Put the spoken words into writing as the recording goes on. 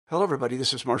Hello, everybody.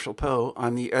 This is Marshall Poe.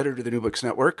 I'm the editor of the New Books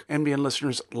Network. NBN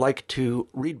listeners like to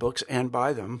read books and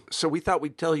buy them. So we thought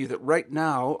we'd tell you that right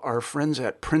now, our friends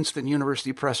at Princeton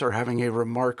University Press are having a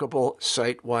remarkable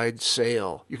site-wide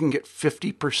sale. You can get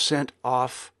 50%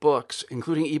 off books,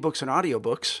 including ebooks and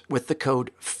audiobooks, with the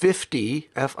code 50,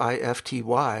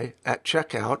 F-I-F-T-Y, at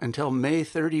checkout until May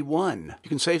 31. You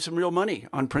can save some real money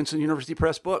on Princeton University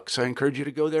Press books. I encourage you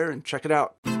to go there and check it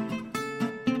out.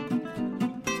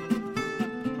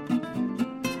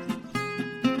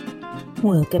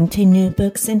 Welcome to New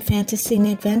Books in Fantasy and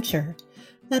Adventure,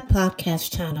 a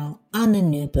podcast channel on the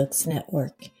New Books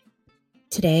Network.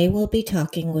 Today we'll be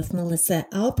talking with Melissa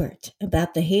Albert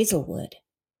about the Hazelwood.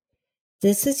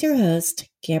 This is your host,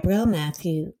 Gabrielle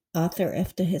Matthew, author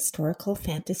of the historical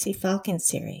fantasy Falcon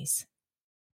series.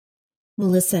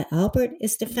 Melissa Albert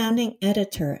is the founding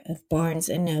editor of Barnes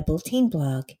 & Noble Teen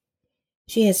Blog.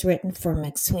 She has written for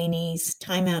McSweeney's,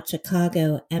 Time Out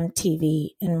Chicago,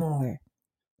 MTV, and more.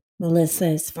 Melissa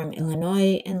is from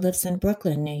Illinois and lives in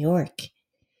Brooklyn, New York.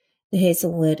 The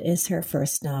Hazelwood is her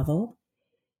first novel.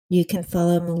 You can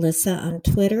follow Melissa on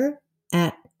Twitter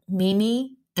at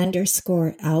Mimi_Albert,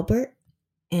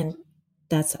 and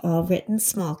that's all written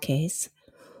small case,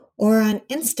 or on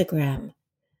Instagram,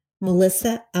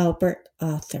 Melissa Albert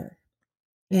Author,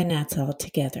 and that's all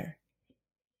together.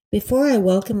 Before I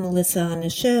welcome Melissa on the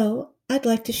show, I'd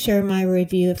like to share my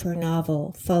review of her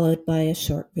novel, followed by a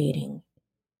short reading.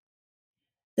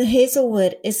 The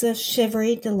Hazelwood is a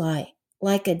shivery delight,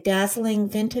 like a dazzling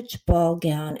vintage ball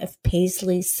gown of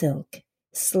paisley silk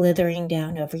slithering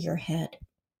down over your head.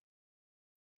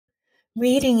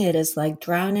 Reading it is like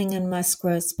drowning in musk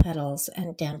rose petals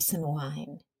and damson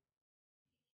wine.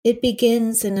 It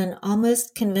begins in an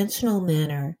almost conventional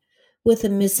manner with a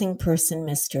missing person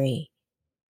mystery.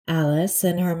 Alice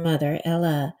and her mother,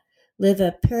 Ella, live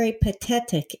a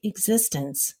peripatetic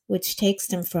existence which takes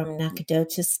them from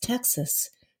Nacogdoches, Texas,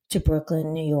 to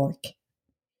Brooklyn, New York.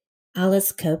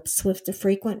 Alice copes with the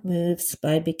frequent moves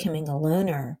by becoming a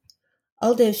loner,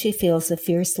 although she feels a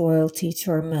fierce loyalty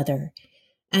to her mother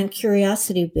and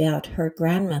curiosity about her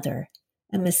grandmother,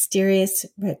 a mysterious,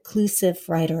 reclusive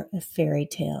writer of fairy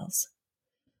tales.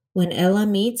 When Ella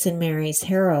meets and marries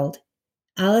Harold,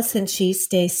 Alice and she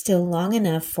stay still long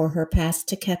enough for her past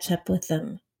to catch up with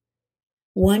them.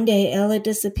 One day Ella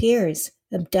disappears,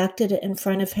 abducted in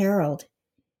front of Harold.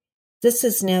 This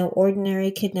is no ordinary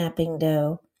kidnapping,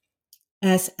 though,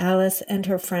 as Alice and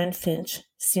her friend Finch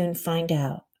soon find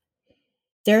out.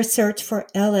 Their search for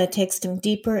Ella takes them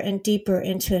deeper and deeper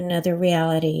into another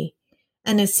reality,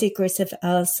 and the secrets of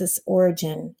Alice's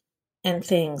origin, and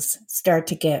things start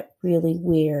to get really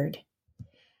weird.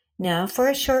 Now for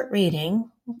a short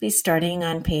reading, we'll be starting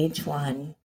on page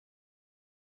 1.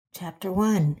 Chapter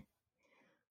 1.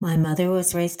 My mother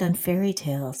was raised on fairy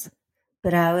tales,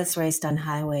 but I was raised on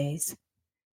highways.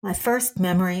 My first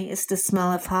memory is the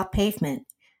smell of hot pavement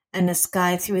and the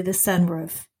sky through the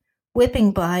sunroof,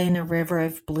 whipping by in a river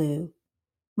of blue.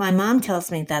 My mom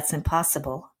tells me that's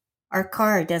impossible. Our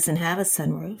car doesn't have a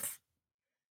sunroof.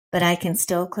 But I can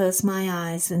still close my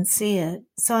eyes and see it,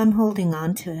 so I'm holding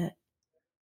on to it.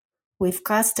 We've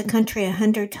crossed the country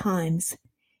 100 times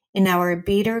in our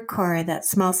beater car that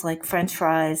smells like French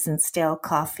fries and stale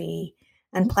coffee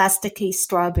and plasticky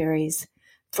strawberries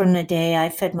from the day I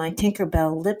fed my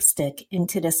Tinkerbell lipstick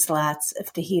into the slats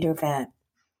of the heater vent.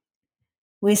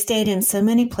 We stayed in so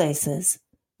many places,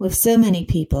 with so many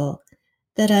people,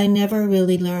 that I never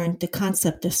really learned the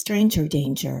concept of stranger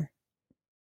danger.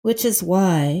 Which is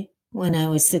why, when I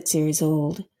was 6 years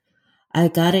old, I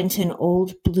got into an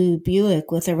old blue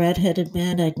Buick with a red-headed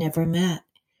man I'd never met,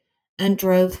 and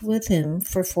drove with him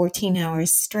for 14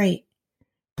 hours straight,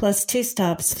 plus 2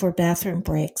 stops for bathroom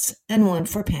breaks and 1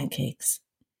 for pancakes.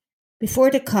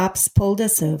 Before the cops pulled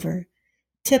us over,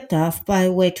 tipped off by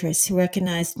a waitress who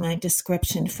recognized my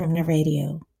description from the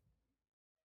radio.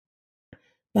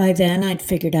 By then, I'd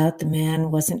figured out the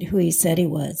man wasn't who he said he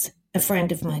was, a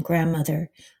friend of my grandmother,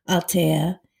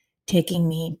 Altea, taking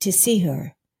me to see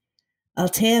her.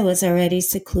 Altea was already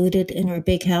secluded in her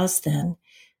big house then,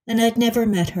 and I'd never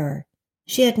met her.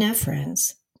 She had no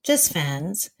friends, just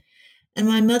fans, and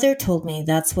my mother told me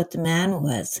that's what the man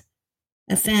was.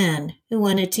 A fan who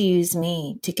wanted to use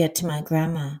me to get to my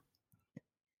grandma.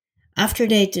 After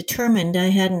they determined I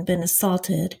hadn't been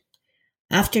assaulted,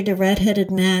 after the red-headed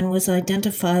man was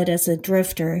identified as a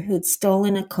drifter who'd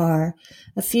stolen a car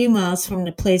a few miles from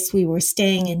the place we were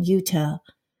staying in Utah,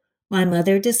 my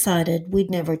mother decided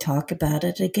we'd never talk about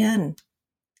it again.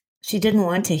 She didn't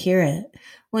want to hear it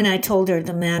when I told her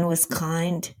the man was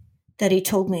kind, that he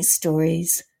told me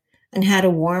stories, and had a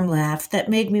warm laugh that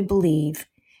made me believe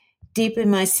Deep in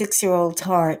my 6-year-old's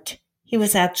heart, he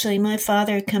was actually my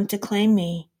father come to claim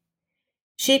me.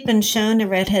 She'd been shown a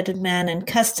red-headed man in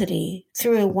custody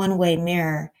through a one-way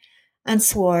mirror and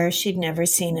swore she'd never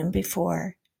seen him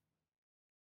before.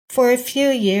 For a few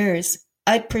years,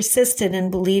 I'd persisted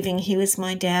in believing he was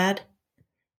my dad.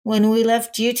 When we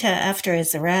left Utah after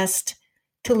his arrest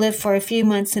to live for a few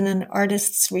months in an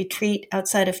artist's retreat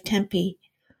outside of Tempe,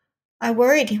 I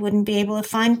worried he wouldn't be able to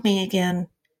find me again.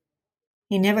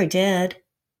 He never did.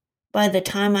 By the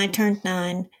time I turned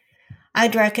 9,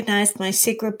 I'd recognized my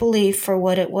secret belief for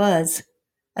what it was,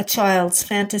 a child's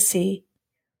fantasy.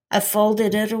 I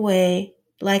folded it away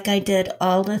like I did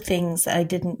all the things I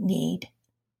didn't need.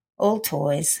 Old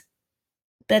toys,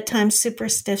 bedtime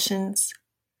superstitions,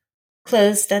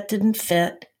 clothes that didn't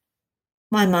fit.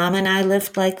 My mom and I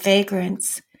lived like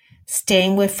vagrants,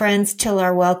 staying with friends till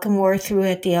our welcome wore through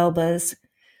at the elbows,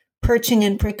 perching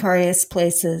in precarious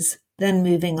places, then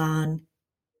moving on.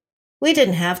 We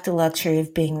didn't have the luxury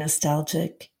of being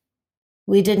nostalgic.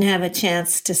 We didn't have a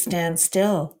chance to stand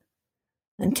still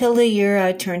until the year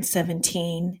I turned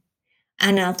 17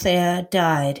 and Althea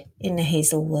died in the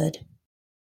Hazelwood.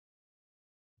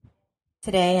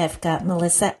 Today I've got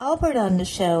Melissa Albert on the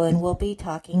show, and we'll be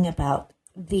talking about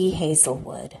The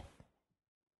Hazelwood.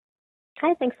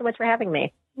 Hi, thanks so much for having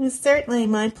me. Certainly,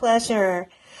 my pleasure.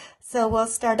 So we'll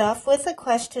start off with the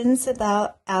questions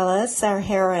about Alice, our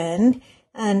heroine,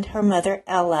 and her mother,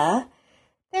 Ella.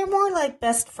 They're more like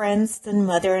best friends than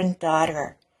mother and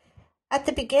daughter. At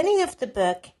the beginning of the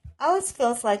book, Alice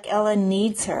feels like Ella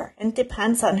needs her and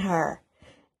depends on her.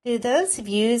 Do those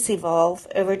views evolve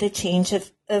over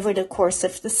the course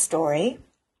of the story?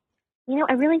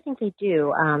 I really think they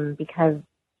do, because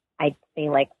I'd say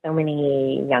like so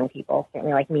many young people,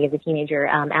 certainly like me as a teenager,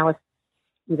 Alice,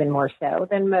 even more so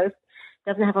than most,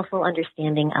 doesn't have a full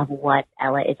understanding of what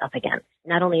Ella is up against.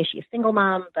 Not only is she a single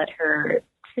mom, but her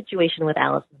situation with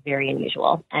Alice is very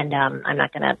unusual. And I'm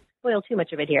not going to spoil too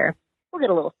much of it here. We'll get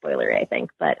a little spoilery, I think,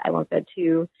 but I won't go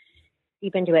too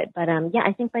deep into it. But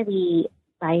I think by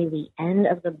the end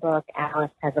of the book,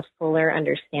 Alice has a fuller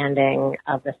understanding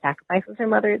of the sacrifices her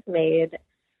mother has made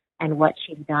and what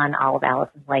she's done all of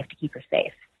Alice's life to keep her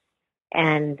safe.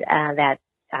 And that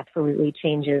absolutely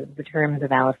changes the terms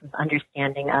of Alice's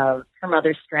understanding of her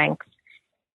mother's strengths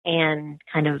and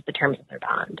kind of the terms of their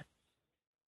bond.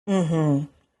 Mm-hmm.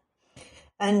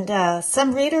 And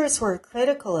some readers were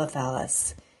critical of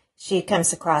Alice. She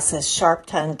comes across as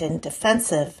sharp-tongued and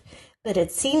defensive, but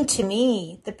it seemed to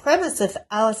me the premise of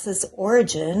Alice's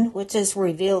origin, which is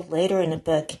revealed later in the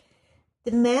book,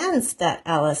 demands that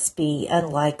Alice be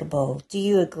unlikable. Do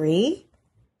you agree?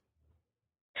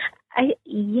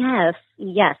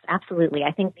 Yes, absolutely.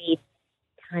 I think the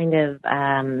kind of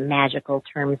magical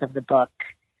terms of the book,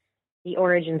 the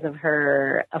origins of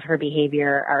her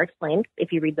behavior are explained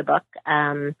if you read the book.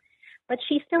 But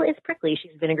she still is prickly.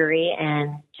 She's vinegary,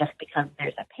 and just because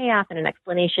there's a payoff and an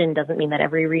explanation doesn't mean that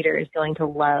every reader is going to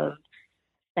love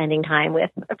spending time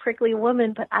with a prickly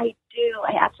woman. But I do.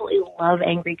 I absolutely love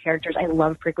angry characters. I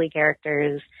love prickly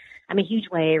characters. I'm a huge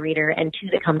YA reader, and two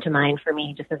that come to mind for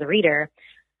me just as a reader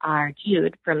are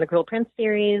Jude from the Cruel Prince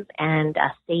series and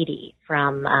Sadie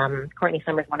from Courtney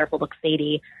Summers' wonderful book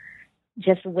Sadie.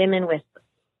 Just women with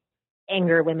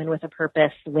anger, women with a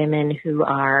purpose, women who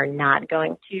are not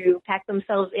going to pack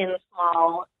themselves in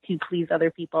small to please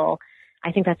other people.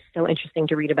 I think that's so interesting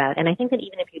to read about. And I think that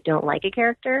even if you don't like a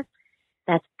character,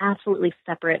 that's absolutely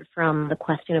separate from the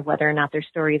question of whether or not their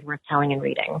story is worth telling and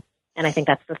reading. And I think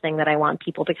that's the thing that I want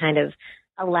people to kind of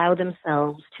allow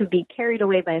themselves to be carried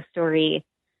away by a story,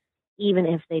 even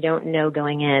if they don't know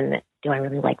going in, do I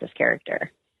really like this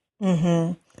character?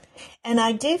 Mm-hmm. And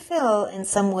I do feel in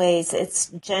some ways it's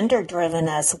gender-driven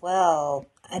as well.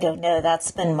 I don't know, that's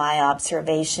been my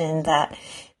observation, that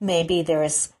maybe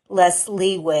there's less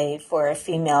leeway for a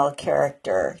female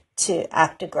character to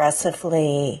act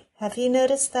aggressively. Have you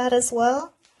noticed that as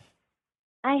well?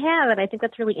 I have, and I think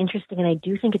that's really interesting, and I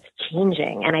do think it's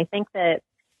changing. And I think that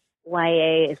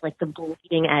YA is like the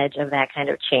bleeding edge of that kind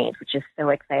of change, which is so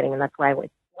exciting. And that's why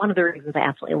one of the reasons I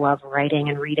absolutely love writing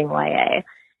and reading YA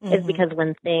is because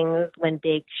when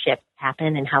big shifts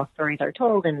happen in how stories are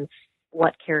told and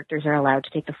what characters are allowed to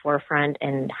take the forefront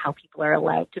and how people are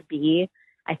allowed to be,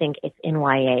 I think it's in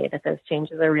YA that those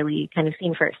changes are really kind of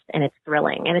seen first, and it's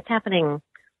thrilling. And it's happening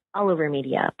all over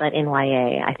media, but in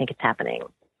YA, I think it's happening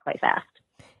quite fast.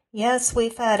 Yes,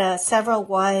 we've had several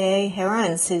YA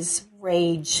heroines whose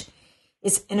rage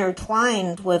is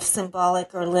intertwined with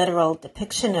symbolic or literal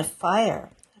depiction of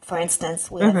fire. For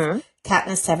instance, with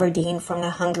Katniss Everdeen from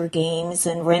the Hunger Games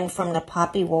and Ren from the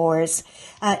Poppy Wars.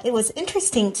 It was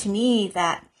interesting to me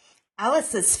that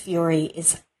Alice's fury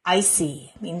is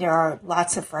icy. I mean, there are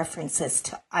lots of references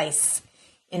to ice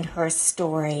in her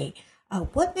story.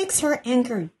 What makes her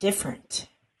anger different?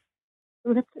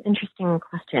 Well, that's an interesting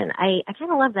question. I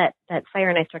kind of love that fire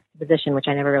and ice juxtaposition, which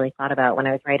I never really thought about when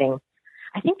I was writing.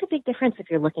 I think the big difference, if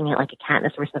you're looking at like a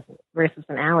Katniss versus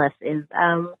an Alice, is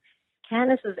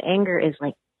Katniss's anger is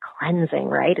like cleansing,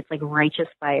 right? It's like righteous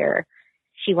fire.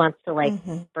 She wants to like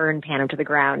burn Panem to the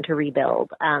ground to rebuild.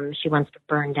 She wants to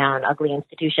burn down ugly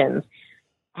institutions.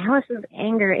 Alice's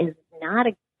anger is not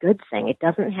a good thing. It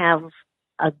doesn't have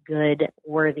a good,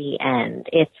 worthy end.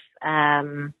 It's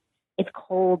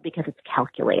cold because it's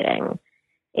calculating.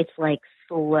 It's like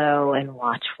slow and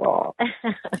watchful.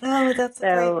 Oh, that's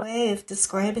a great way of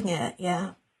describing it.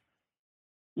 Yeah.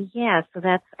 Yeah. So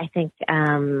that's, I think,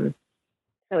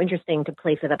 so interesting to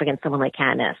place it up against someone like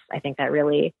Katniss. I think that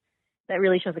really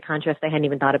shows a contrast I hadn't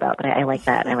even thought about, but I like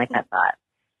that. I like that thought.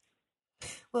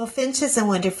 Well, Finch is a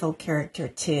wonderful character,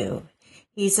 too.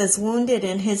 He's as wounded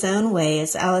in his own way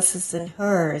as Alice is in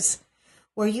hers.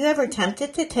 Were you ever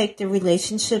tempted to take the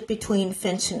relationship between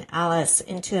Finch and Alice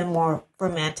into a more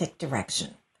romantic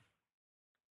direction?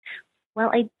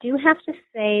 Well, I do have to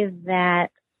say that,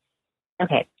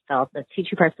 okay, so the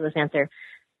two parts of this answer.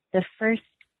 The first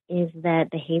is that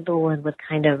the Hazelwood was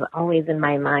kind of always in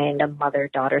my mind a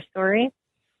mother-daughter story.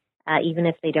 Even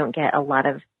if they don't get a lot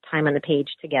of time on the page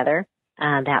together,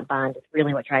 that bond is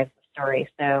really what drives the story.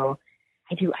 So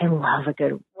I love a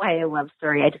good YA love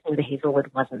story. I just knew the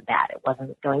Hazelwood wasn't that. It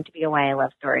wasn't going to be a YA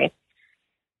love story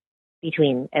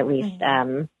between at least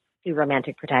two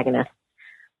romantic protagonists.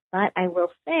 But I will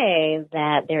say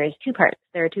that there is two parts.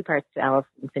 There are two parts to Alice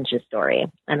and Finch's story,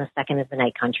 and the second is The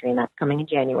Night Country, and that's coming in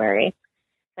January.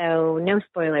 So no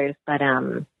spoilers, but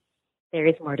there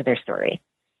is more to their story.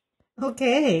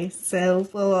 Okay, so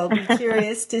we'll all be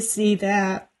curious to see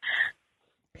that.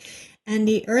 And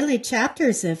the early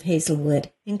chapters of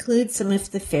Hazelwood include some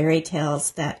of the fairy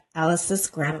tales that Alice's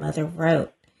grandmother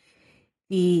wrote.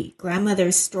 The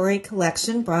grandmother's story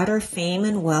collection brought her fame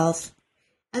and wealth,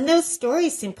 and those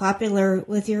stories seem popular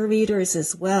with your readers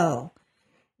as well.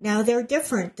 Now, they're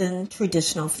different than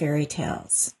traditional fairy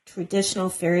tales. Traditional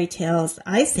fairy tales,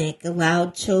 I think,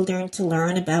 allowed children to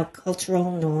learn about cultural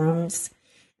norms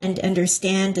and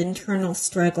understand internal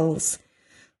struggles.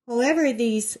 However,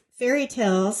 these fairy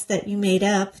tales that you made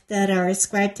up that are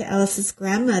ascribed to Alice's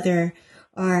grandmother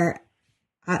are,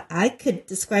 I could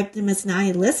describe them as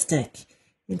nihilistic.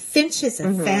 And Finch is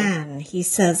a fan. He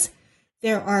says,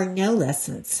 there are no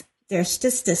lessons. There's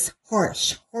just this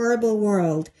harsh, horrible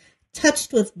world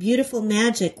touched with beautiful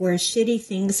magic where shitty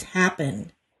things happen.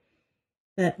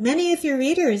 But many of your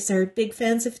readers are big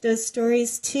fans of those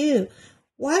stories too.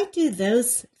 Why do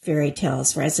those fairy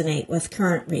tales resonate with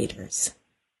current readers?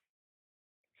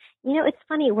 You know, it's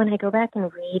funny, when I go back and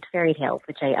read fairy tales,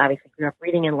 which I obviously grew up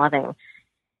reading and loving,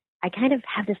 I kind of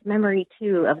have this memory,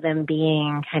 too, of them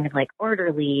being kind of like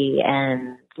orderly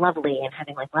and lovely and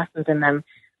having like lessons in them.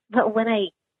 But when I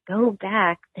go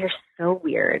back, they're so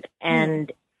weird, and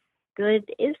good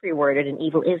is rewarded and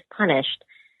evil is punished.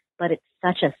 But it's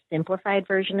such a simplified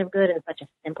version of good and such a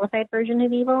simplified version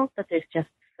of evil that there's just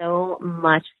so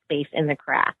much space in the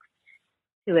cracks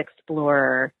to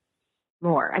explore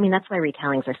more. I mean, that's why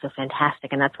retellings are so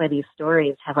fantastic, and that's why these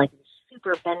stories have like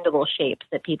super bendable shapes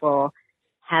that people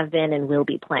have been and will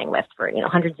be playing with for,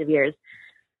 hundreds of years.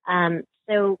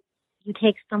 So you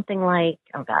take something like,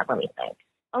 let me think.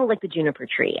 Like the juniper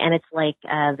tree, and it's like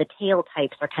the tail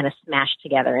types are kind of smashed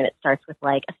together, and it starts with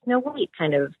like a Snow White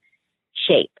kind of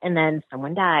shape, and then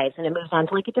someone dies, and it moves on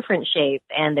to like a different shape,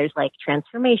 and there's like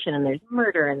transformation, and there's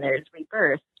murder, and there's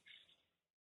rebirth.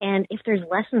 And if there's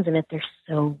lessons in it, they're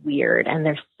so weird, and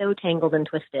they're so tangled and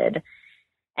twisted.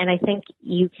 And I think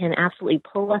you can absolutely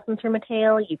pull lessons from a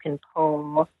tale. You can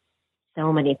pull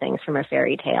so many things from a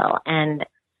fairy tale. And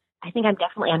I think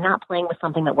I'm not playing with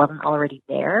something that wasn't already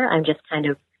there. I'm just kind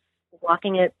of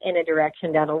walking it in a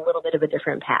direction down a little bit of a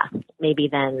different path, maybe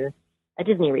than a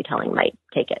Disney retelling might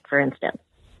take it, for instance.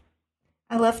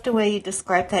 I love the way you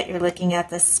describe that. You're looking at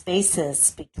the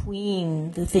spaces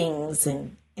between the things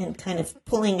and kind of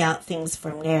pulling out things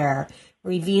from there,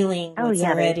 revealing what's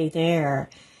already there.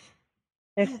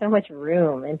 There's so much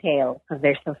room in tales because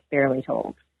they're so sparely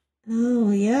told. Oh,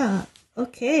 yeah.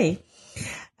 Okay.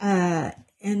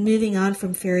 And moving on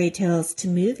from fairy tales to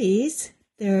movies,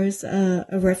 there's a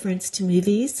reference to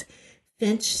movies.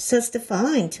 Finch says the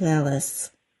following to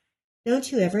Alice.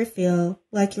 Don't you ever feel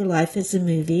like your life is a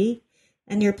movie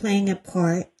and you're playing a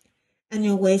part and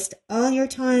you'll waste all your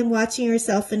time watching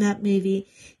yourself in that movie,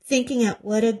 thinking at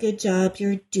what a good job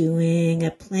you're doing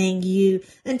at playing you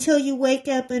until you wake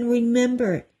up and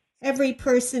remember Every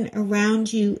person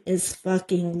around you is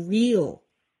fucking real.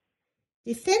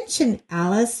 Do Finch and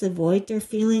Alice avoid their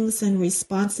feelings and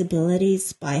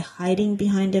responsibilities by hiding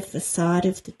behind a facade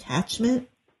of detachment?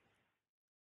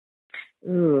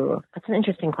 Ooh, that's an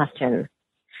interesting question.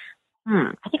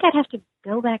 I think I'd have to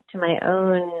go back to my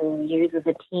own years as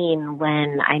a teen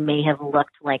when I may have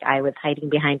looked like I was hiding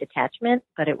behind detachment,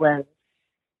 but it was,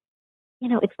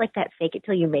 it's like that fake it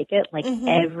till you make it. Like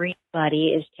everybody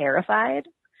is terrified.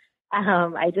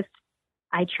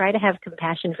 I try to have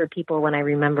compassion for people when I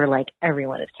remember like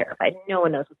everyone is terrified. No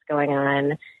one knows what's going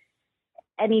on.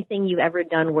 Anything you've ever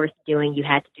done worth doing, you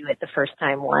had to do it the first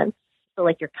time once. So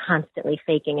like you're constantly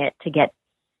faking it to get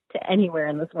to anywhere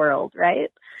in this world,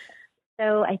 right?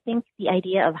 So I think the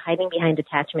idea of hiding behind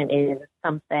detachment is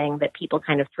something that people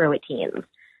kind of throw at teens.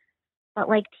 But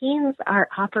like teens are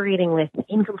operating with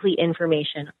incomplete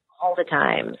information all the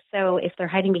time. So if they're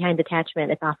hiding behind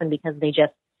detachment, it's often because they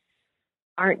just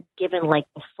aren't given like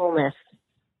the fullness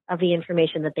of the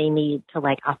information that they need to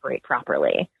like operate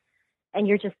properly. And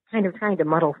you're just kind of trying to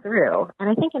muddle through. And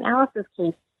I think in Alice's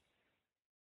case,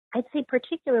 I'd say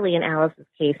particularly in Alice's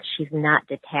case, she's not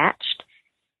detached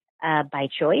by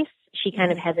choice. She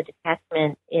kind of has a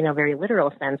detachment in a very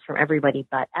literal sense from everybody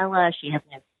but Ella. She has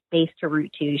no space to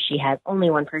root to. She has only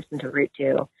one person to root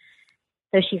to.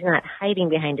 So she's not hiding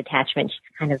behind detachment.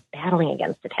 She's kind of battling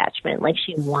against detachment. Like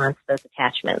she wants those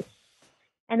attachments.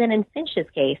 And then in Finch's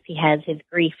case, he has his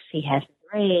griefs, he has his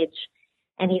rage,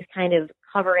 and he's kind of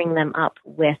covering them up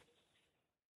with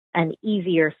an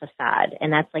easier facade.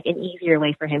 And that's like an easier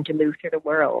way for him to move through the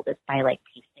world is by like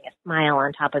pasting a smile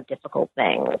on top of difficult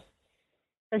things.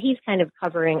 So he's kind of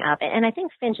covering up. And I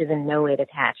think Finch is in no way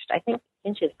detached. I think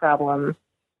Finch's problem,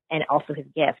 and also his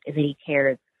gift, is that he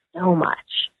cares so much.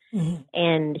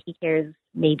 And he cares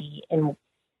maybe, and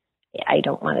I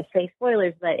don't want to say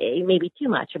spoilers, but maybe too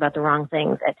much about the wrong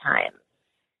things at times.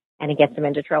 And it gets him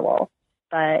into trouble.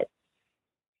 But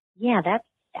yeah,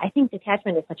 I think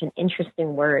detachment is such an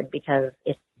interesting word because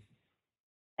it's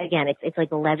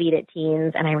like levied at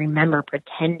teens. And I remember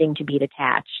pretending to be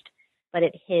detached, but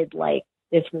it hid like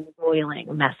this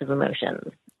roiling mess of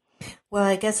emotions. Well,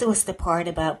 I guess it was the part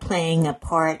about playing a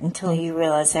part until you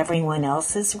realize everyone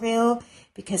else is real,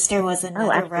 because there was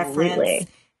another reference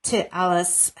to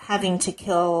Alice having to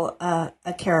kill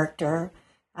a character.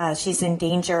 She's in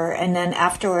danger. And then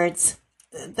afterwards,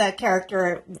 that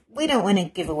character, we don't want to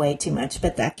give away too much,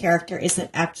 but that character isn't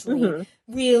actually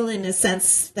real in the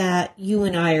sense that you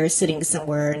and I are sitting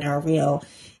somewhere and are real.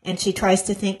 And she tries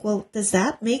to think, well, does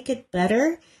that make it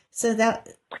better? So that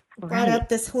brought up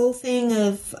this whole thing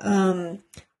of,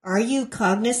 are you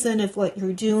cognizant of what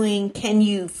you're doing? Can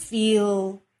you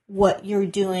feel what you're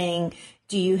doing?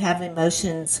 Do you have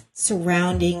emotions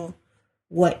surrounding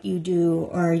what you do?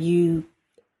 Are you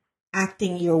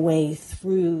acting your way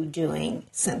through doing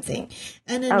something?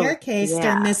 And in their case,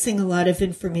 they're missing a lot of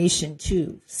information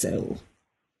too. So.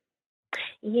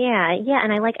 Yeah.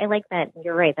 And I like that.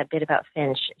 You're right. That bit about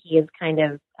Finch. He is kind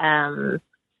of,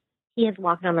 he has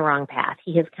walked on the wrong path.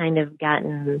 He has kind of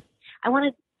gotten, I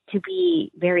wanted to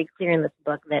be very clear in this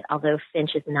book that although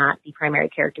Finch is not the primary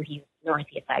character, nor is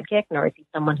he a sidekick, nor is he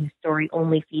someone whose story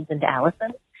only feeds into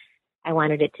Allison. I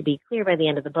wanted it to be clear by the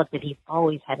end of the book that he's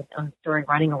always had his own story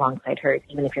running alongside hers,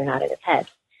 even if you're not in his head.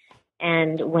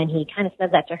 And when he kind of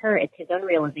said that to her, it's his own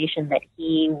realization that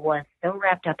he was so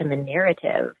wrapped up in the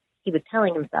narrative, he was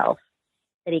telling himself,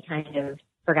 that he kind of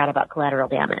forgot about collateral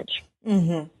damage.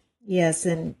 Yes,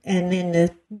 and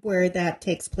in where that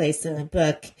takes place in the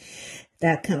book,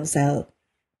 that comes out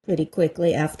pretty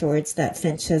quickly afterwards, that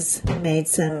Finch has made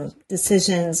some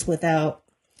decisions without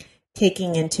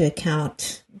taking into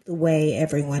account the way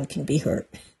everyone can be hurt.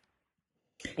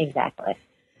 Exactly.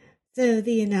 So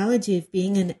the analogy of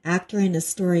being an actor in a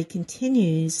story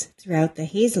continues throughout the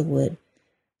Hazelwood.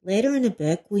 Later in the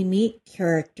book, we meet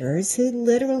characters who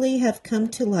literally have come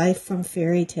to life from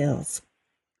fairy tales.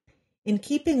 In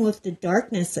keeping with the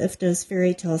darkness of those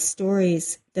fairy tale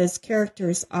stories, those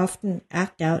characters often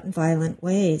act out in violent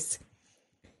ways.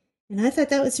 And I thought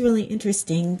that was really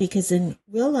interesting because in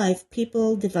real life,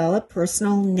 people develop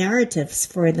personal narratives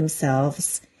for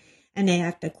themselves and they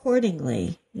act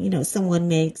accordingly. Someone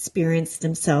may experience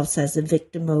themselves as a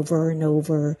victim over and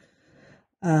over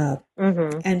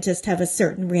and just have a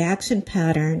certain reaction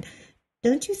pattern.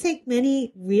 Don't you think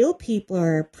many real people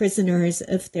are prisoners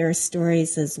of their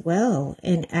stories as well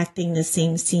and acting the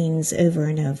same scenes over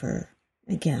and over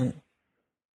again?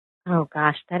 Oh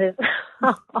gosh, that is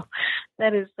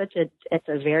it's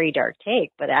a very dark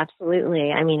take, but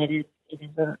absolutely. I mean, it is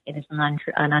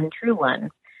an untrue one.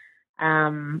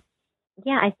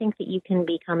 yeah, I think that you can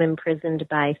become imprisoned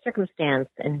by circumstance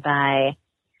and by,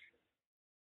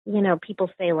 people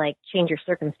say like change your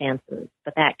circumstances,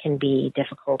 but that can be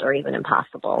difficult or even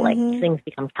impossible. Like Mm-hmm. things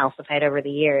become calcified over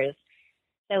the years.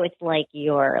 So it's like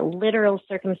your literal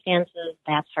circumstances,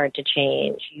 that's hard to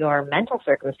change. Your mental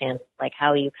circumstances, like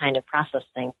how you kind of process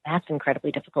things, that's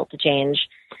incredibly difficult to change.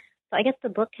 So I guess the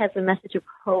book has a message of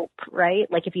hope, right?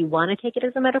 Like if you want to take it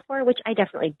as a metaphor, which I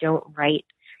definitely don't write.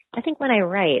 I think when I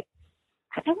write,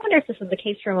 I wonder if this is the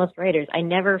case for most writers. I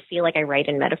never feel like I write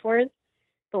in metaphors.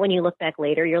 But when you look back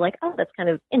later, you're like, oh, that's kind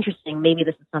of interesting. Maybe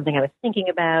this is something I was thinking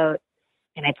about,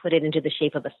 and I put it into the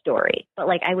shape of a story. But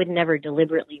like I would never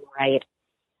deliberately write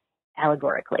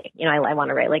allegorically. I want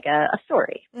to write like a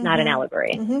story, not an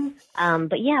allegory. Mm-hmm.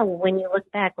 But yeah, when you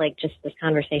look back, like just this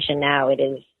conversation now, it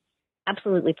is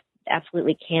absolutely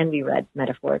can be read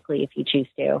metaphorically if you choose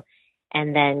to.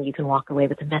 And then you can walk away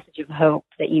with a message of hope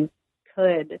that you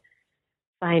could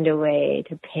find a way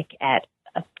to pick at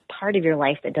a part of your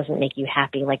life that doesn't make you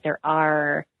happy. Like there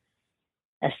are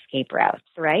escape routes,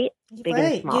 right? Big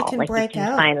Right. and small. You can like break you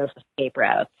can out. find those escape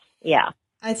routes. Yeah.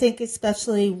 I think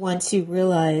especially once you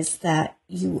realize that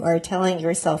you are telling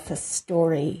yourself a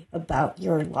story about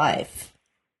your life.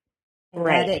 And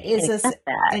Right. that it is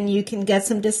and you can get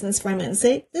some distance from it and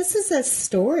say, this is a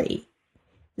story.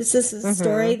 This is a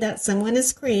story that someone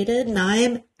has created, and I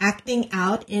am acting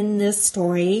out in this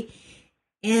story,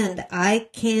 and I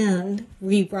can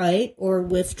rewrite or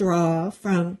withdraw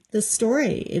from the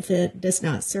story if it does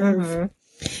not serve.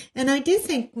 And I do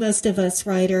think most of us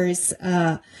writers,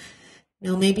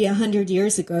 maybe 100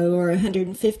 years ago or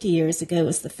 150 years ago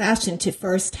was the fashion to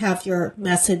first have your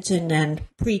message and then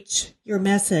preach your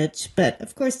message. But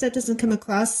of course, that doesn't come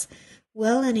across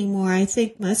well anymore. I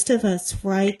think most of us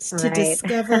write to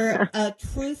discover a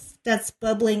truth that's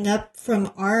bubbling up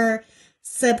from our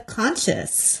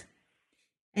subconscious.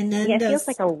 And then it feels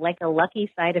like a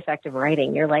lucky side effect of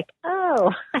writing. You're like,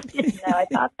 oh, I didn't know I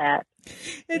thought that.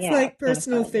 It's like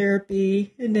personal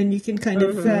therapy, and then you can kind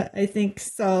of, I think,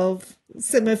 solve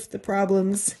some of the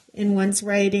problems in one's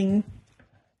writing.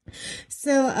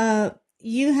 So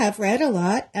you have read a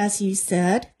lot, as you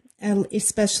said,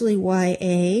 especially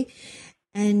YA,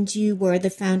 and you were the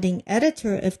founding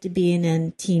editor of the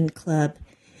B&N Teen Club.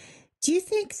 Do you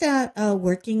think that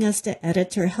working as the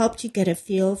editor helped you get a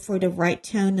feel for the right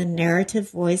tone and narrative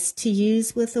voice to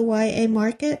use with the YA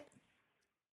market?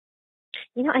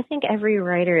 I think every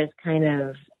writer is kind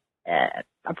of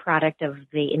a product of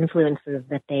the influences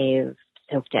that they've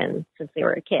soaked in since they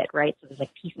were a kid, right? So there's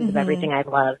like pieces of everything I've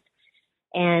loved.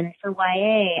 And for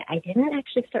YA, I didn't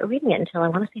actually start reading it until I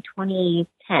want to say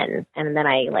 2010. And then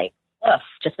I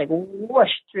just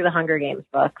whooshed through the Hunger Games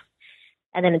books.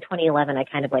 And then in 2011, I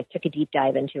kind of took a deep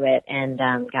dive into it and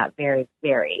got very,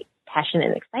 very passionate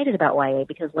and excited about YA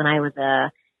because when I was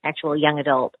a actual young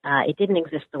adult, it didn't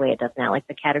exist the way it does now. Like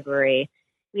the category,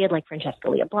 we had Francesca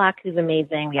Leah Block, who's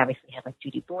amazing. We obviously had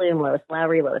Judy Blume, Lois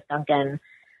Lowry, Lois Duncan.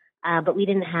 But we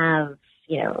didn't have,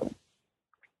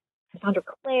 Cassandra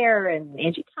Clare and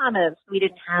Angie Thomas. We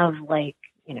didn't have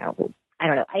I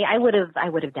don't know. I would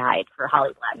have died for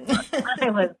Holly Black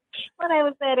when I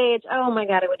was that age. Oh my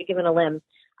God, I would have given a limb.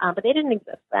 But they didn't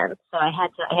exist then, so I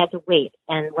had to wait.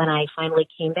 And when I finally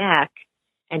came back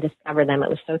and discovered them, it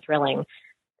was so thrilling.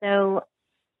 So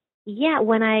yeah,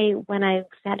 when I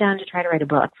sat down to try to write a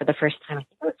book for the first time, I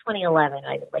think it was 2011.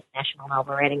 I did National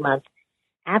Novel Writing Month.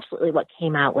 Absolutely, what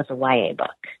came out was a YA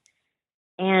book,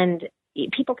 and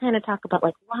people kind of talk about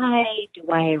why do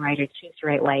YA writers choose to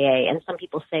write YA? And some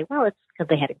people say, well, it's because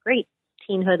they had a great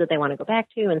teenhood that they want to go back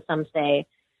to. And some say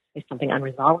there's something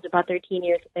unresolved about their teen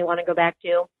years that they want to go back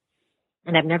to.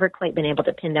 And I've never quite been able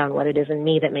to pin down what it is in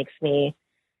me that makes me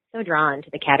so drawn to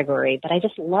the category. But I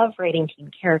just love writing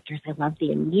teen characters. I love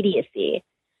the immediacy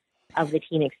of the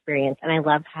teen experience. And I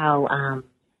love how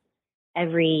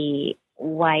every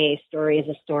YA story is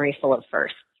a story full of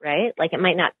firsts. Right? It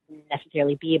might not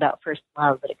necessarily be about first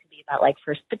love, but it could be about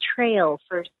first betrayal,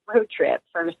 first road trip,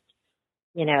 first,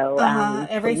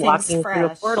 everything's walking fresh through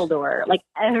a portal door.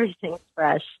 Everything's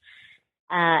fresh.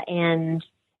 And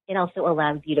it also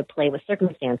allows you to play with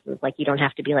circumstances. You don't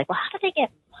have to be well, how do they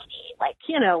get money?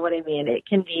 You know what I mean? It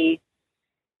can be,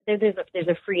 there's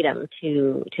a freedom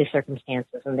to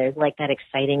circumstances, and there's that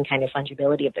exciting kind of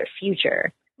fungibility of their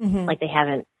future. They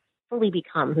haven't fully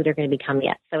become who they're going to become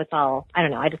yet. So it's all, I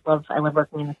don't know. I love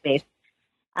working in the space.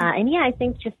 And yeah, I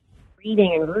think just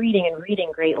reading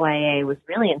great YA was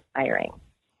really inspiring.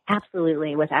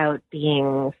 Absolutely. Without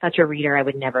being such a reader, I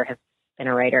would never have been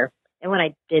a writer. And when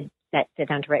I did sit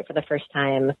down to write for the first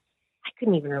time, I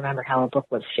couldn't even remember how a book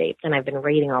was shaped. And I've been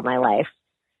reading all my life.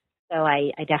 So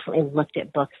I definitely looked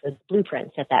at books as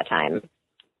blueprints at that time.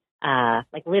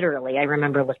 Like literally, I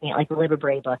remember looking at like the Libba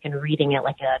Bray book and reading it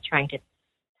like trying to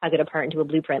tug it apart into a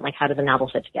blueprint, like how does a novel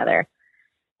fit together?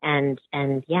 And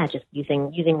yeah, just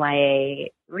using YA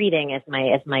reading as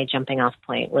my jumping off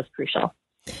point was crucial.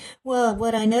 Well,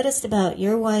 what I noticed about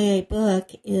your YA book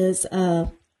is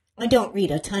I don't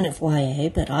read a ton of YA,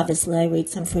 but obviously I read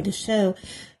some for the show.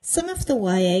 Some of the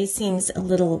YA seems a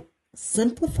little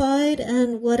simplified,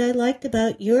 and what I liked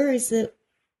about yours, it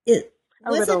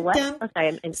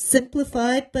wasn't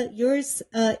simplified, but yours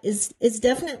is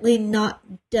definitely not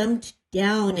dumbed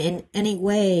down in any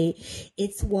way.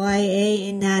 It's YA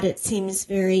in that it seems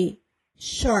very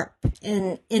sharp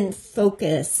and in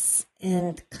focus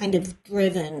and kind of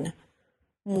driven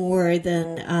more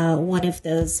than one of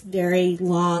those very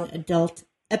long adult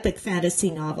epic fantasy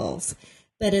novels.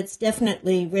 But it's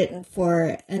definitely written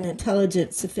for an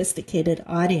intelligent, sophisticated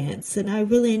audience, and I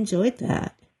really enjoyed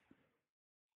that.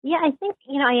 Yeah, I think,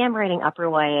 I am writing upper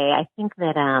YA. I think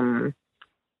that,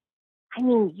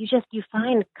 you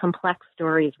find complex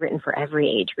stories written for every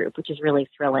age group, which is really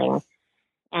thrilling.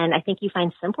 And I think you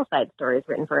find simplified stories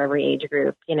written for every age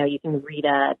group. You can read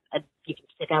you can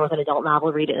sit down with an adult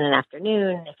novel, read it in an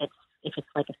afternoon if it's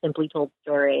like a simply told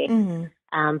story.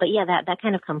 Mm-hmm. But yeah, that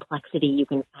kind of complexity you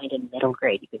can find in middle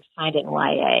grade. You can find it in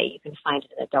YA. You can find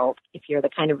it in adult if you're the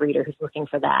kind of reader who's looking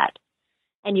for that.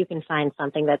 And you can find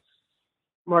something that's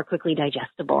more quickly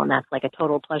digestible, and that's like a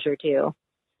total pleasure too.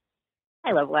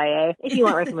 I love YA. If you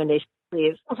want recommendations,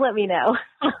 please let me know.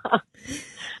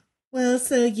 Well,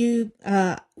 so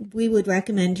we would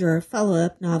recommend your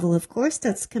follow-up novel, of course,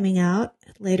 that's coming out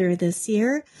later this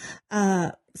year.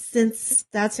 Since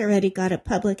that's already got a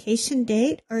publication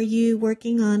date, are you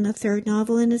working on a third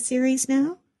novel in a series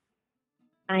now?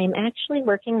 I'm actually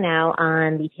working now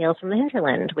on the Tales from the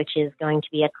Hinterland, which is going to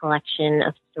be a collection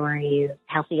of stories,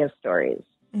 Halcyon stories.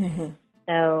 Mm-hmm.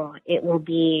 So it will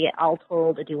be all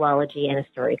told a duology and a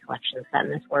story collection set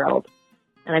in this world.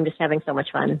 And I'm just having so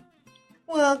much fun.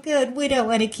 Well, good. We don't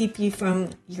want to keep you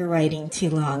from your writing too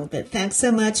long, but thanks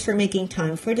so much for making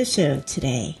time for the show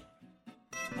today.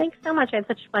 Thanks so much. I had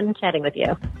such fun chatting with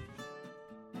you.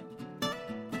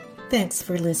 Thanks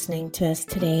for listening to us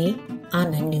today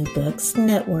on the New Books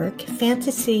Network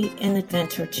Fantasy and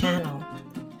Adventure Channel.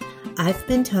 I've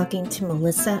been talking to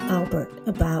Melissa Albert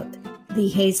about The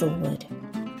Hazelwood.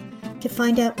 To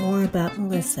find out more about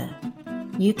Melissa,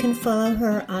 you can follow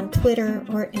her on Twitter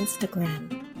or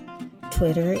Instagram.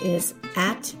 Twitter is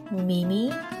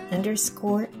 @Mimi_Albert.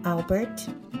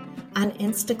 On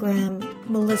Instagram,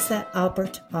 Melissa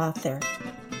Albert Author.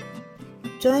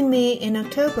 Join me in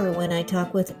October when I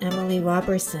talk with Emily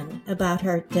Robertson about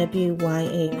her debut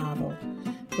YA novel,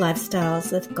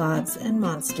 Lifestyles of Gods and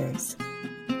Monsters.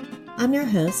 I'm your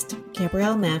host,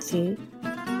 Gabrielle Matthew,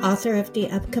 author of the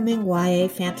upcoming YA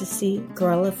fantasy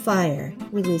Girl of Fire,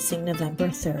 releasing November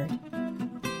 3rd.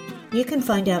 You can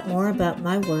find out more about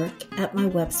my work at my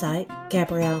website,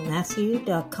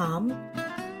 GabrielleMatthew.com.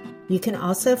 You can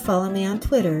also follow me on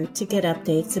Twitter to get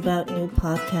updates about new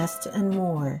podcasts and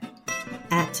more,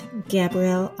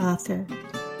 @Gabrielle Author.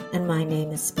 And my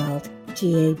name is spelled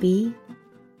Gabrielle,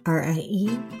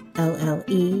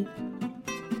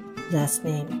 last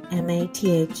name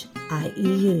Mathieu.